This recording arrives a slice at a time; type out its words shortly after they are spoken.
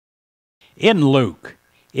In Luke,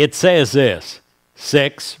 it says this,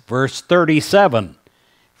 6 verse 37,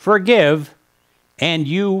 "Forgive, and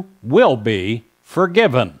you will be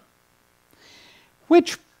forgiven."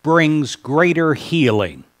 Which brings greater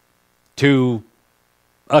healing to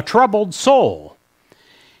a troubled soul,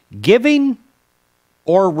 giving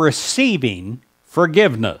or receiving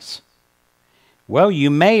forgiveness? Well, you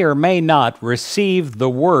may or may not receive the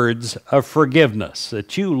words of forgiveness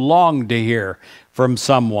that you long to hear from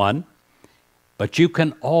someone, but you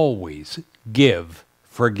can always give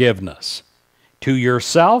forgiveness to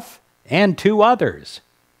yourself and to others.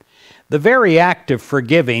 The very act of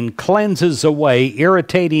forgiving cleanses away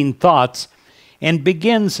irritating thoughts and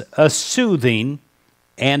begins a soothing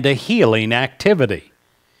and a healing activity.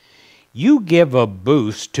 You give a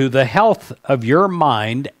boost to the health of your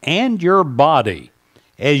mind and your body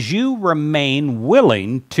as you remain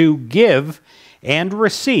willing to give and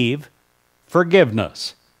receive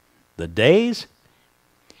forgiveness. The days,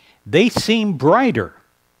 they seem brighter,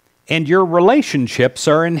 and your relationships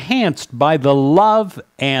are enhanced by the love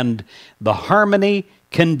and the harmony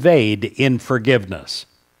conveyed in forgiveness.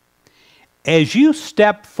 As you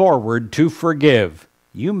step forward to forgive,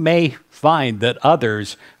 you may find that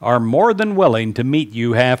others are more than willing to meet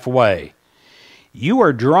you halfway. You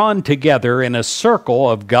are drawn together in a circle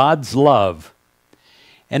of God's love.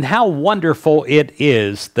 And how wonderful it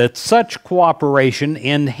is that such cooperation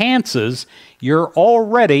enhances your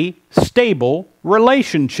already stable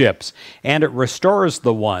relationships, and it restores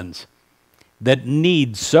the ones that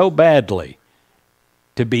need so badly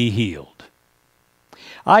to be healed.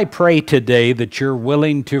 I pray today that you're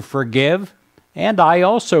willing to forgive, and I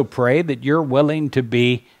also pray that you're willing to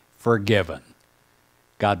be forgiven.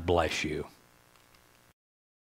 God bless you.